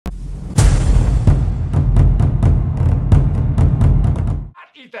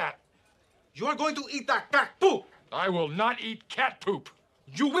eat that. You are going to eat that cat poop. I will not eat cat poop.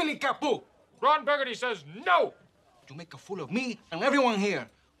 You will eat cat poop. Ron Burgundy says no. You make a fool of me and everyone here.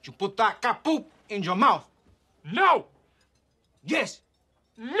 You put that cat poop in your mouth. No. Yes.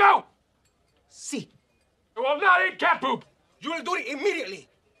 No. See. I will not eat cat poop. You will do it immediately.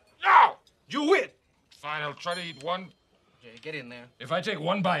 No. You will. Fine, I'll try to eat one. Yeah, get in there. If I take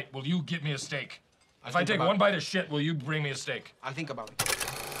one bite, will you get me a steak? If I take one bite of shit, will you bring me a steak? I'll think about it.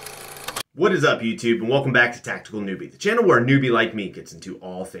 What is up, YouTube, and welcome back to Tactical Newbie, the channel where a newbie like me gets into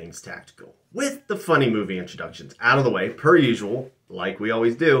all things tactical. With the funny movie introductions out of the way, per usual, like we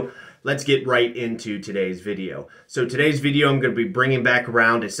always do, let's get right into today's video. So today's video, I'm going to be bringing back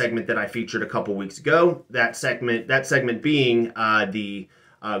around a segment that I featured a couple weeks ago. That segment being the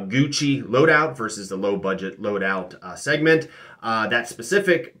Gucci loadout versus the low budget loadout segment. That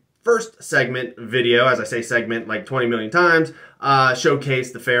specific first segment video, as I say segment like 20 million times,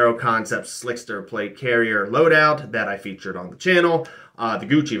 showcased the Faro Concepts Slickster Plate Carrier loadout that I featured on the channel, the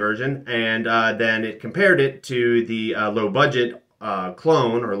Gucci version, and then it compared it to the low budget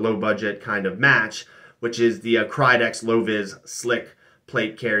clone or low budget kind of match, which is the KRYDEX Low-Vis Slick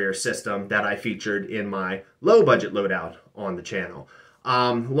Plate Carrier system that I featured in my low budget loadout on the channel.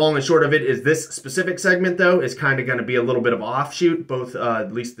 Long and short of it is this specific segment, though, is kind of going to be a little bit of offshoot. Both,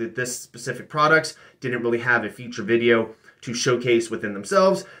 at least this specific products, didn't really have a feature video to showcase within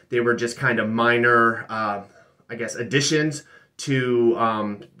themselves. They were just kind of minor, I guess, additions to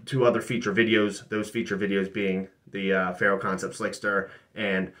other feature videos. Those feature videos being the Faro Concept Slickster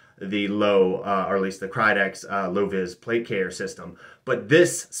and the or at least the KRYDEX Low-Vis Plate Carrier system. But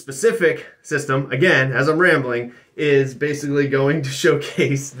this specific system, again, as I'm rambling, is basically going to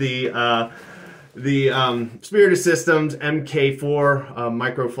showcase the Spiritus Systems MK4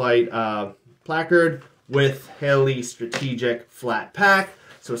 microflight placard with Hailey strategic flat pack.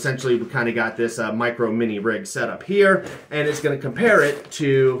 So essentially, we kind of got this micro mini rig set up here, and it's going to compare it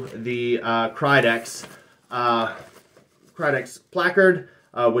to the KRYDEX Placard,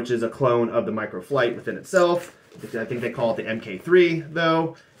 which is a clone of the microflight within itself. I think they call it the MK3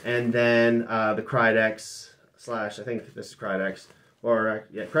 though, and then the KRYDEX / I think this is KRYDEX, or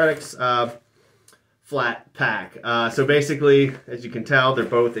yeah, KRYDEX Flatpack. So basically, as you can tell, they're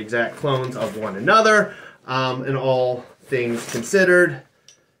both exact clones of one another. And all things considered,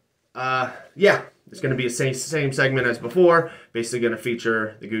 yeah, it's going to be the same segment as before. Basically, going to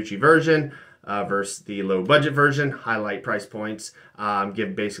feature the Gucci version versus the low budget version, highlight price points,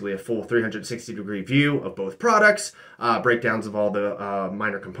 give basically a full 360-degree view of both products, breakdowns of all the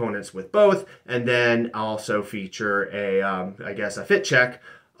minor components with both, and then also feature a, I guess, a fit check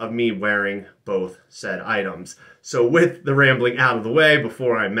of me wearing both said items. So with the rambling out of the way,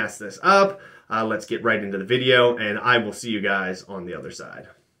 before I mess this up, let's get right into the video, and I will see you guys on the other side.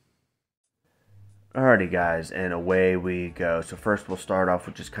 Alrighty guys, and away we go. So first we'll start off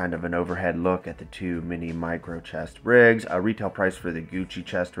with just kind of an overhead look at the two mini micro chest rigs. Retail price for the Gucci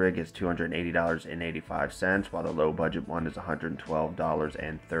chest rig is $280.85, while the low budget one is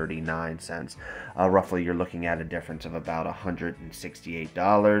 $112.39. Roughly you're looking at a difference of about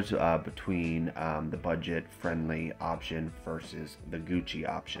 $168 between the budget friendly option versus the Gucci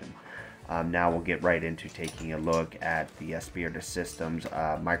option. Now we'll get right into taking a look at the Spiritus Systems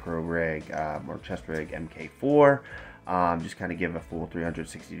micro rig or chest rig MK4. Just kind of give a full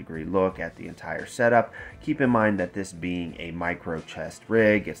 360-degree look at the entire setup. Keep in mind that this being a micro chest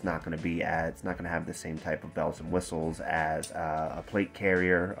rig, it's not going to have the same type of bells and whistles as a plate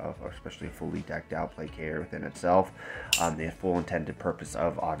carrier, or especially a fully decked out plate carrier within itself. The full intended purpose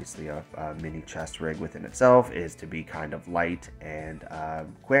of obviously a mini chest rig within itself is to be kind of light and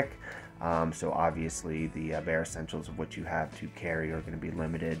quick. So obviously the bare essentials of what you have to carry are going to be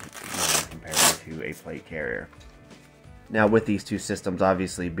limited compared to a plate carrier. Now with these two systems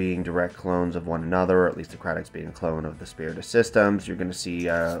obviously being direct clones of one another, or at least the KRYDEX being a clone of the Spiritus systems, you're going to see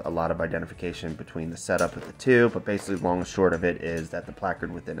a lot of identification between the setup of the two, but basically long and short of it is that the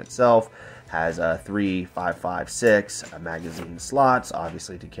placard within itself has 3 5.56 magazine slots,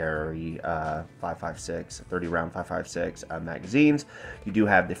 obviously to carry 30 round 5.56 magazines. You do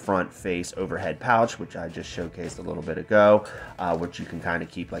have the front face overhead pouch, which I just showcased a little bit ago, which you can kind of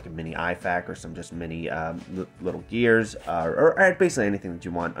keep like a mini IFAK or some just mini little gears, or basically anything that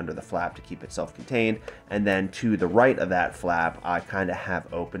you want under the flap to keep it self-contained. And then to the right of that flap, I kind of have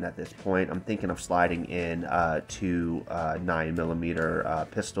open at this point. I'm thinking of sliding in 2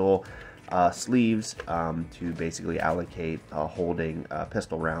 9mm pistol sleeves to basically allocate holding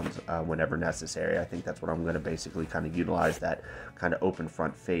pistol rounds whenever necessary. I think that's what I'm going to basically kind of utilize that kind of open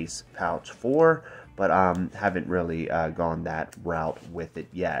front face pouch for, but haven't really gone that route with it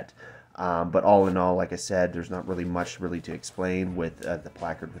yet. But all in all, like I said, there's not really much to explain with the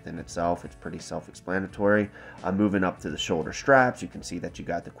placard within itself. It's pretty self-explanatory. Moving up to the shoulder straps, you can see that you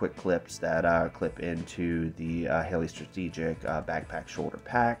got the quick clips that clip into the Hailey Strategic backpack shoulder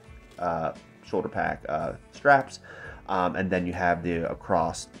pack straps, and then you have the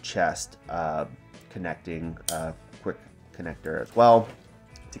across chest connecting quick connector as well,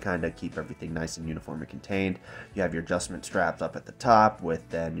 to kind of keep everything nice and uniform and contained. You have your adjustment straps up at the top with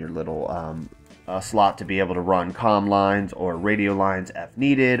then your little slot to be able to run comm lines or radio lines if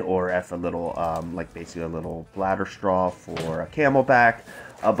needed, or if a little like basically a little bladder straw for a camelback.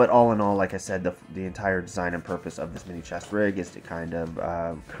 But all in all, like I said, the entire design and purpose of this mini chest rig is to kind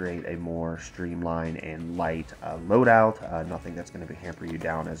of create a more streamlined and light loadout. Nothing that's going to hamper you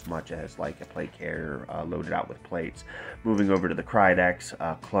down as much as like a plate carrier loaded out with plates. Moving over to the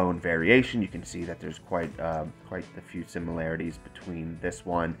KRYDEX clone variation, you can see that there's quite a few similarities between this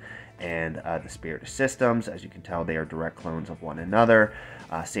one and the Spiritus systems. As you can tell, they are direct clones of one another.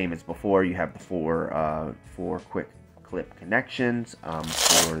 Same as before, you have the four quick clip connections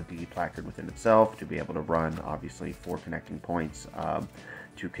for the placard within itself to be able to run, obviously, 4 connecting points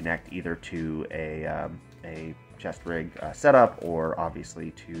to connect either to a chest rig setup or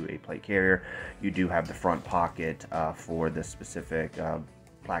obviously to a plate carrier. You do have the front pocket for this specific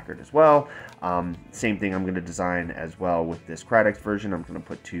placard as well. Same thing I'm going to design as well with this KRYDEX version. I'm going to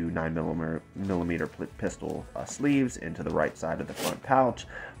put 2 9mm pistol sleeves into the right side of the front pouch.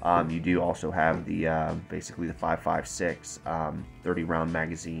 You do also have the basically the 5.56 30-round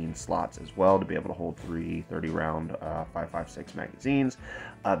magazine slots as well to be able to hold 3 30-round 5.56 magazines.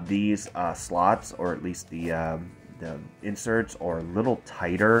 These slots, or at least the inserts, are a little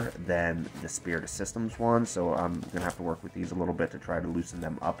tighter than the Spiritus Systems one, so I'm going to have to work with these a little bit to try to loosen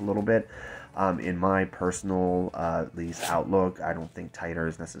them up a little bit. In my personal, at least, outlook, I don't think tighter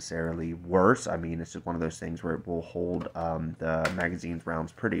is necessarily worse. I mean, it's just one of those things where it will hold the magazine's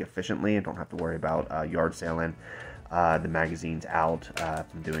rounds pretty efficiently and don't have to worry about yard sailing the magazines out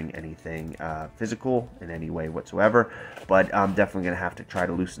from doing anything physical in any way whatsoever. But I'm definitely going to have to try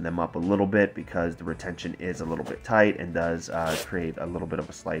to loosen them up a little bit because the retention is a little bit tight and does create a little bit of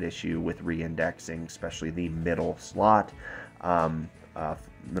a slight issue with re-indexing, especially the middle slot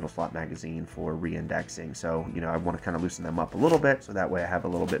magazine for re-indexing. So, you know, I want to kind of loosen them up a little bit so that way I have a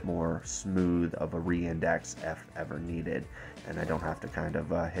little bit more smooth of a re-index if ever needed, and I don't have to kind of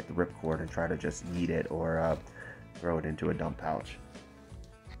hit the ripcord and try to just yeet it or throw it into a dump pouch.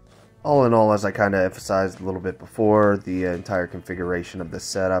 All in all, as I kind of emphasized a little bit before, the entire configuration of this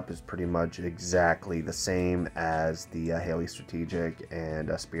setup is pretty much exactly the same as the Hailey Strategic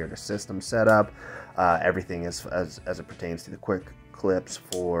and Spiritus system setup. Everything as it pertains to the quick clips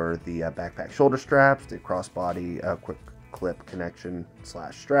for the backpack shoulder straps, the crossbody quick clip connection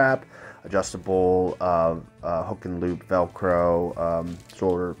 / strap, adjustable hook and loop Velcro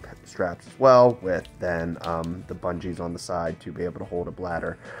shoulder straps as well, with then the bungees on the side to be able to hold a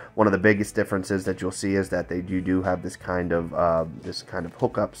bladder. One of the biggest differences that you'll see is that they do have this kind of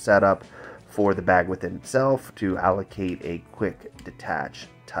hookup setup for the bag within itself to allocate a quick detach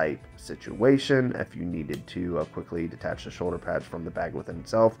type situation if you needed to quickly detach the shoulder pads from the bag within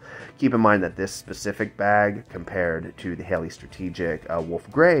itself. Keep in mind that this specific bag, compared to the Hailey Strategic Wolf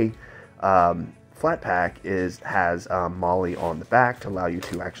Gray Flatpack, has molly on the back to allow you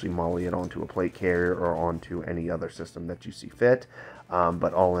to actually molly it onto a plate carrier or onto any other system that you see fit.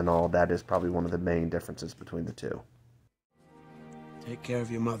 But all in all, that is probably one of the main differences between the two. Take care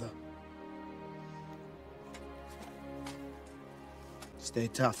of your mother. Stay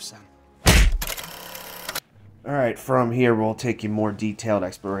tough, son. Alright, from here we'll take a more detailed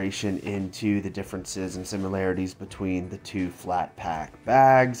exploration into the differences and similarities between the two flat pack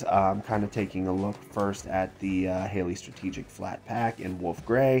bags. Kind of taking a look first at the Hailey Strategic Flat Pack in Wolf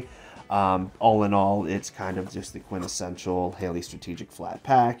Gray. All in all, it's kind of just the quintessential Hailey Strategic Flat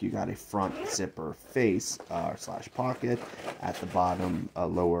Pack. You got a front zipper face / pocket at the bottom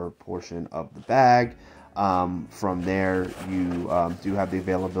lower portion of the bag. From there, you do have the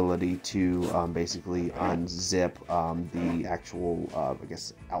availability to basically unzip the actual, I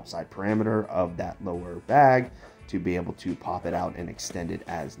guess, outside parameter of that lower bag to be able to pop it out and extend it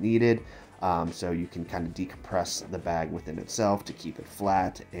as needed. So you can kind of decompress the bag within itself to keep it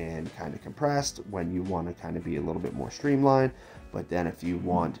flat and kind of compressed when you want to kind of be a little bit more streamlined. But then if you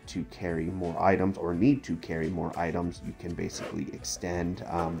want to carry more items or need to carry more items, you can basically extend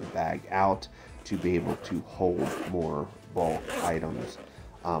the bag out to be able to hold more bulk items.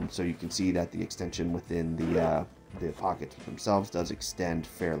 So you can see that the extension within the pockets themselves does extend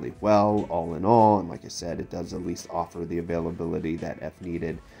fairly well, all in all. And like I said, it does at least offer the availability that if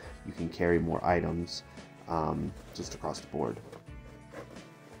needed, you can carry more items just across the board.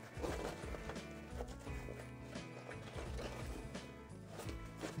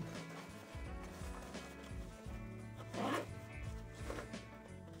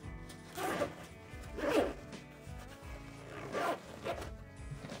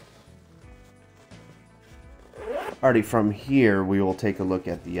 Alrighty, from here we will take a look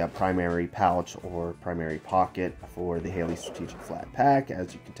at the primary pouch or primary pocket for the Hailey Strategic Flatpack.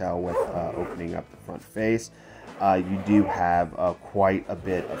 As you can tell with opening up the front face, you do have quite a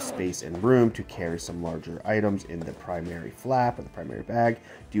bit of space and room to carry some larger items in the primary flap or the primary bag.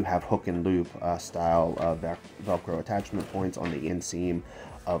 You do have hook and loop style Velcro attachment points on the inseam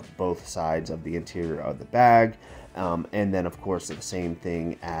of both sides of the interior of the bag. And then, of course, the same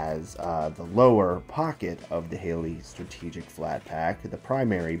thing as the lower pocket of the Hailey Strategic Flatpack. The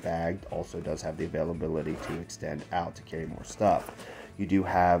primary bag also does have the availability to extend out to carry more stuff. You do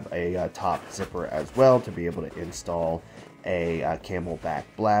have a top zipper as well to be able to install a camelback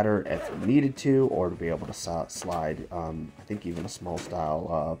bladder if you needed to, or to be able to slide, I think, even a small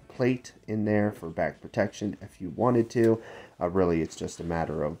style plate in there for back protection if you wanted to. Really, it's just a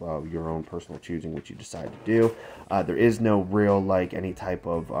matter of your own personal choosing what you decide to do. There is no real, like, any type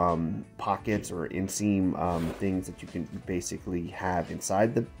of pockets or inseam things that you can basically have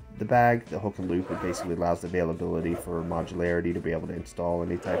inside the bag. The hook and loop, it basically allows the availability for modularity to be able to install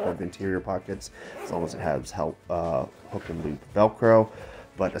any type of interior pockets as long as it has hook and loop Velcro.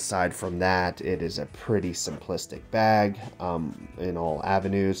 But aside from that, it is a pretty simplistic bag in all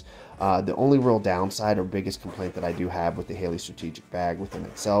avenues. The only real downside or biggest complaint that I do have with the Hailey Strategic bag within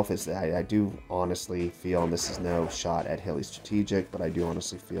itself is that I do honestly feel, and this is no shot at Hailey Strategic, but I do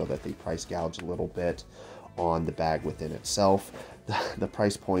honestly feel that they price gouge a little bit on the bag within itself. The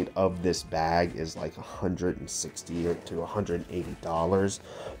price point of this bag is like $160 to $180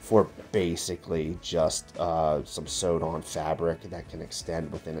 for basically just some sewed on fabric that can extend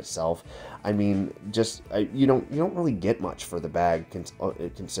within itself. I mean, just you don't really get much for the bag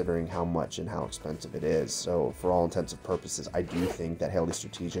considering how much and how expensive it is. So for all intents and purposes, I do think that Hailey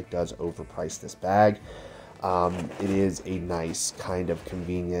Strategic does overprice this bag. It is a nice kind of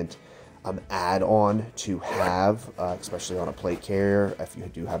convenient add-on to have, especially on a plate carrier, if you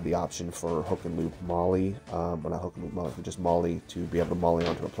do have the option for hook and loop molly, well, not hook and loop molly, but just molly to be able to molly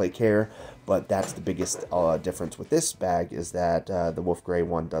onto a plate carrier. But that's the biggest difference with this bag, is that the Wolf Grey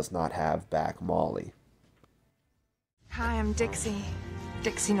one does not have back molly. Hi, I'm Dixie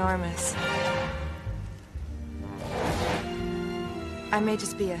Normus. I may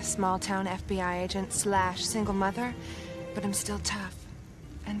just be a small-town FBI agent / single mother, but I'm still tough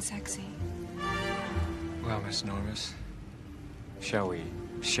and sexy. Well, Miss Normus, shall we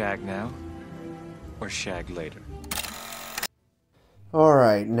shag now or shag later?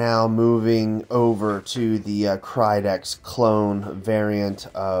 Alright, now moving over to the KRYDEX clone variant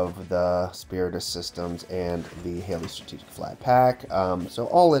of the Spiritus systems and the Hailey Strategic Flatpack. So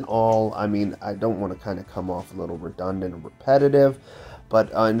all in all, I mean, I don't want to kind of come off a little redundant and repetitive, but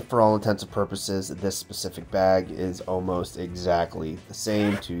for all intents and purposes, this specific bag is almost exactly the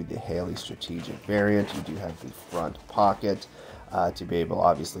same to the Hailey Strategic variant. You do have the front pocket to be able,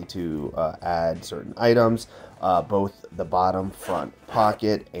 obviously, to add certain items. Both the bottom front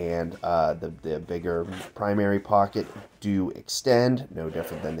pocket and the bigger primary pocket do extend, no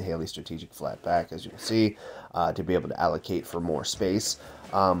different than the Hailey Strategic Flatpack, as you can see, to be able to allocate for more space.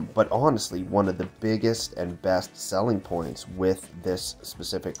 But honestly, one of the biggest and best selling points with this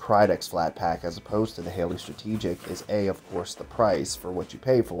specific KRYDEX Flatpack as opposed to the Hailey Strategic is of course, the price for what you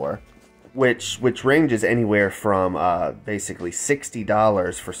pay for, which ranges anywhere from basically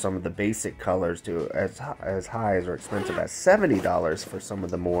 $60 for some of the basic colors to as high as or expensive as $70 for some of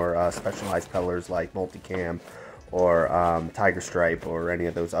the more specialized colors like multicam or tiger stripe or any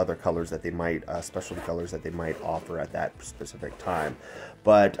of those other colors that they might, specialty colors that they might offer at that specific time.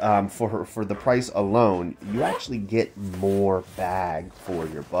 But for the price alone, you actually get more bag for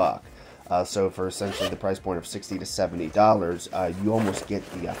your buck. So for essentially the price point of $60 to $70, you almost get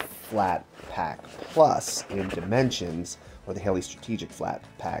the Flatpack Plus in dimensions, or the Hailey Strategic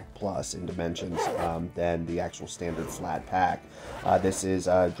Flatpack Plus in dimensions than the actual standard Flatpack. This is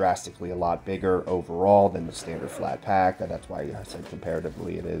drastically a lot bigger overall than the standard Flatpack. That's why I said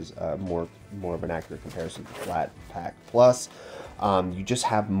comparatively it is more of an accurate comparison to Flatpack Plus. You just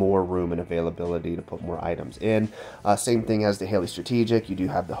have more room and availability to put more items in. Same thing as the Hailey Strategic. You do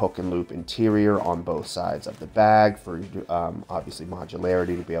have the hook and loop interior on both sides of the bag for obviously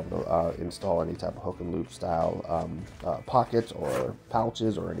modularity to be able to install any type of hook and loop style pockets or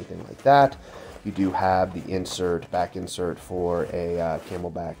pouches or anything like that. You do have the back insert for a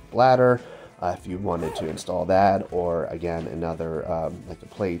camelback bladder. If you wanted to install that, or again another like a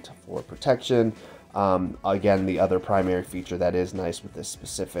plate for protection. Again, the other primary feature that is nice with this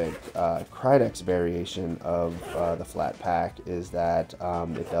specific KRYDEX variation of the Flatpack is that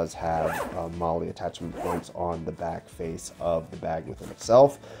it does have MOLLE attachment points on the back face of the bag within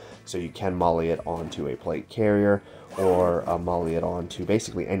itself. So you can MOLLE it onto a plate carrier or MOLLE it onto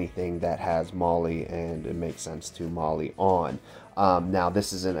basically anything that has MOLLE and it makes sense to MOLLE on. Now,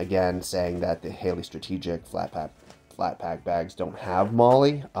 this isn't, again, saying that the Hailey Strategic Flatpack bags don't have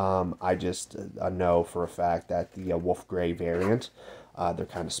MOLLE. I just know for a fact that the wolf gray variant, they're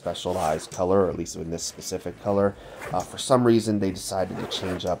kind of specialized color, or at least in this specific color. For some reason, they decided to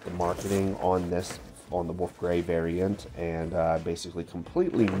change up the marketing on the wolf gray variant and basically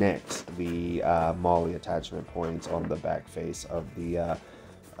completely nix the MOLLE attachment points on the back face of the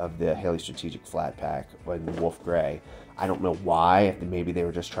Hailey Strategic Flatpack in wolf gray. I don't know why, if maybe they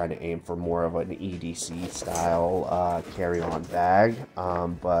were just trying to aim for more of an EDC style carry-on bag,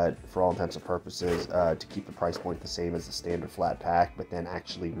 but for all intents and purposes, to keep the price point the same as the standard Flatpack, but then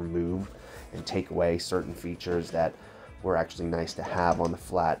actually remove and take away certain features that were actually nice to have on the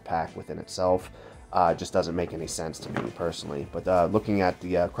Flatpack within itself, just doesn't make any sense to me personally. But looking at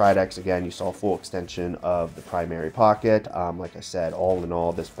the KRYDEX, again, you saw a full extension of the primary pocket. Like I said, all in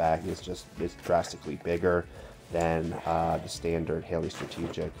all, this bag is drastically bigger than the standard Hailey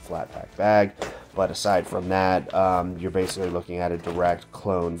Strategic Flatpack bag. But aside from that, you're basically looking at a direct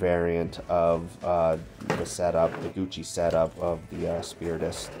clone variant of the setup, the Gucci setup of the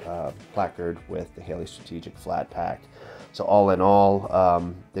Spiritus Placcard with the Hailey Strategic Flatpack. So all in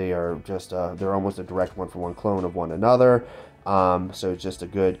all, they are just they're almost a direct one-for-one clone of one another. So it's just a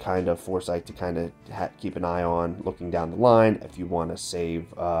good kind of foresight to kind of keep an eye on looking down the line. If you want to save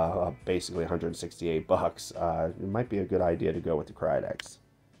basically 168 bucks, it might be a good idea to go with the KRYDEX.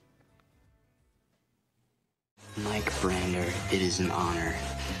 Mike Brander, it is an honor.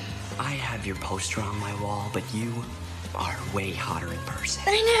 I have your poster on my wall, but you are way hotter in person.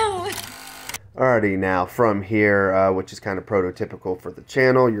 I know. Alrighty, now from here, which is kind of prototypical for the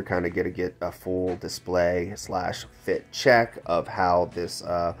channel, you're kind of going to get a full display / fit check of how this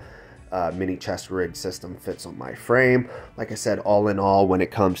mini chest rig system fits on my frame. Like I said, all in all, when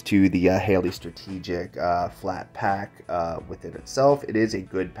it comes to the Hailey Strategic flat pack within itself, it is a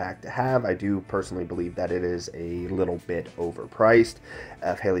good pack to have. I do personally believe that it is a little bit overpriced.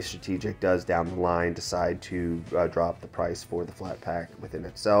 If Hailey Strategic does down the line decide to drop the price for the flat pack within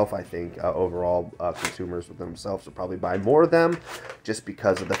itself, I think overall consumers within themselves will probably buy more of them, just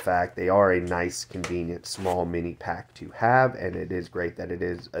because of the fact they are a nice, convenient, small mini pack to have, and it is great that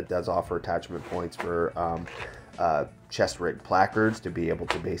it does offer attachment points for chest rig placards to be able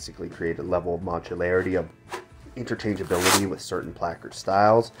to basically create a level of modularity of interchangeability with certain placard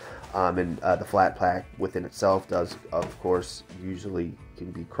styles. And the flat pack within itself does, of course, usually can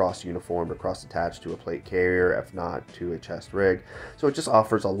be cross-uniformed or cross-attached to a plate carrier, if not to a chest rig. So it just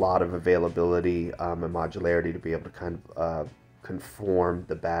offers a lot of availability and modularity to be able to kind of conform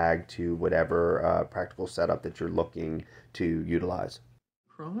the bag to whatever practical setup that you're looking to utilize.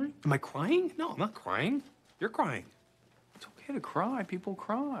 Crying? Am I crying? No, I'm not crying. You're crying. It's okay to cry. People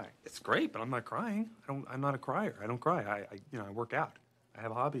cry. It's great, but I'm not crying. I'm not a crier. I don't cry. I work out. I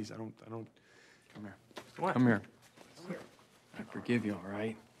have hobbies. I don't. Come here. What? Come here. I forgive you, all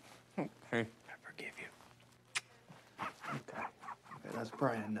right? Okay. I forgive you. Okay. That's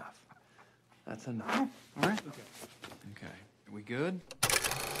probably enough. That's enough. All right? Okay. Are we good?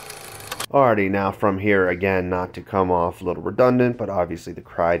 Alrighty, now from here, again, not to come off a little redundant, but obviously the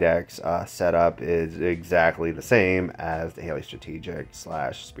KRYDEX setup is exactly the same as the Hailey Strategic /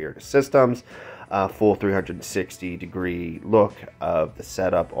 Spiritus systems. Full 360-degree look of the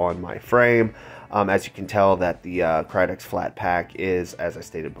setup on my frame. As you can tell, that the KRYDEX flat pack is, as I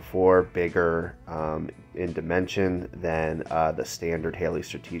stated before, bigger in dimension than the standard Hailey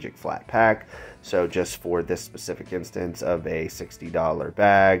Strategic flat pack. So just for this specific instance of a $60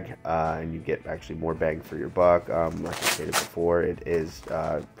 bag, and you get actually more bang for your buck, like I stated before, it is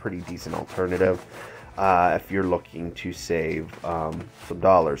a pretty decent alternative. if you're looking to save some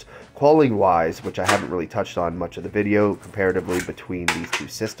dollars. Quality-wise, which I haven't really touched on much of the video, comparatively between these two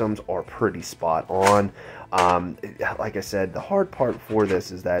systems are pretty spot on. Like I said, the hard part for this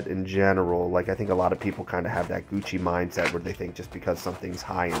is that in general, like I think a lot of people kind of have that Gucci mindset where they think just because something's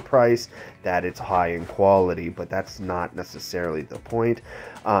high in price that it's high in quality, but that's not necessarily the point,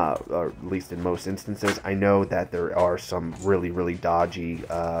 or at least in most instances. I know that there are some really dodgy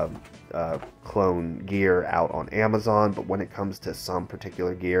clone gear out on Amazon, but when it comes to some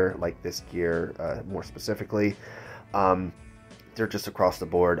particular gear, like this gear more specifically, they're just across the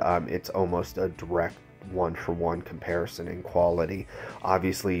board. It's almost a direct one-for-one comparison in quality.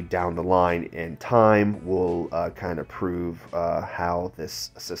 Obviously down the line in time will kind of prove how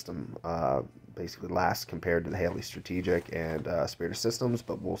this system basically lasts compared to the Hailey Strategic and Spiritus systems,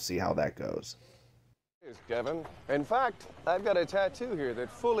 but we'll see how that goes. Kevin. In fact, I've got a tattoo here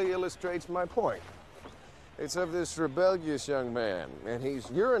that fully illustrates my point. It's of this rebellious young man, and he's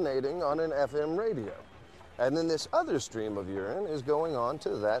urinating on an FM radio. And then this other stream of urine is going on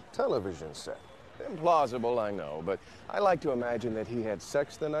to that television set. Implausible, I know, but I like to imagine that he had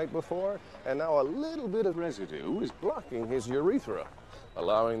sex the night before, and now a little bit of residue is blocking his urethra,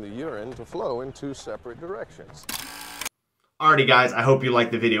 allowing the urine to flow in two separate directions. Alrighty guys, I hope you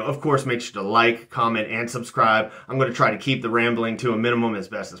liked the video. Of course, make sure to like, comment, and subscribe. I'm going to try to keep the rambling to a minimum as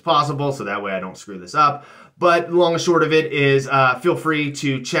best as possible, so that way I don't screw this up. But long and short of it is, feel free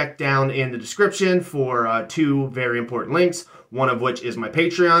to check down in the description for two very important links, one of which is my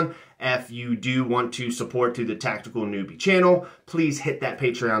Patreon. If you do want to support to the Tactical Newbie channel, please hit that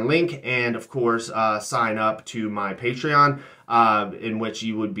Patreon link and, of course, sign up to my Patreon, in which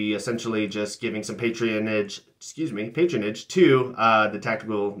you would be essentially just giving some patronage to the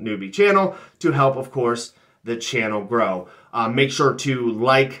Tactical Newbie channel to help, of course, the channel grow. Make sure to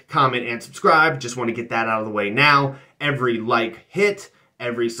like, comment, and subscribe. Just want to get that out of the way now. Every like hit,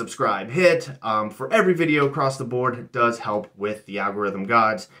 every subscribe hit for every video across the board does help with the algorithm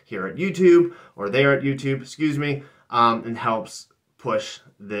gods here at YouTube, or there at YouTube, excuse me, and helps push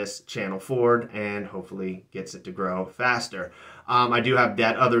this channel forward and hopefully gets it to grow faster. I do have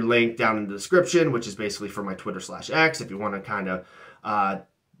that other link down in the description, which is basically for my Twitter/X. If you want to kind of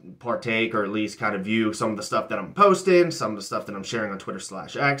partake or at least kind of view some of the stuff that I'm posting, some of the stuff that I'm sharing on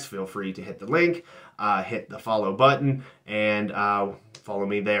Twitter/X, feel free to hit the link, hit the follow button, and follow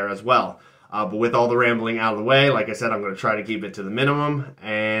me there as well. But with all the rambling out of the way, like I said, I'm going to try to keep it to the minimum.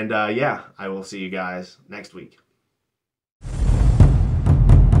 And yeah, I will see you guys next week.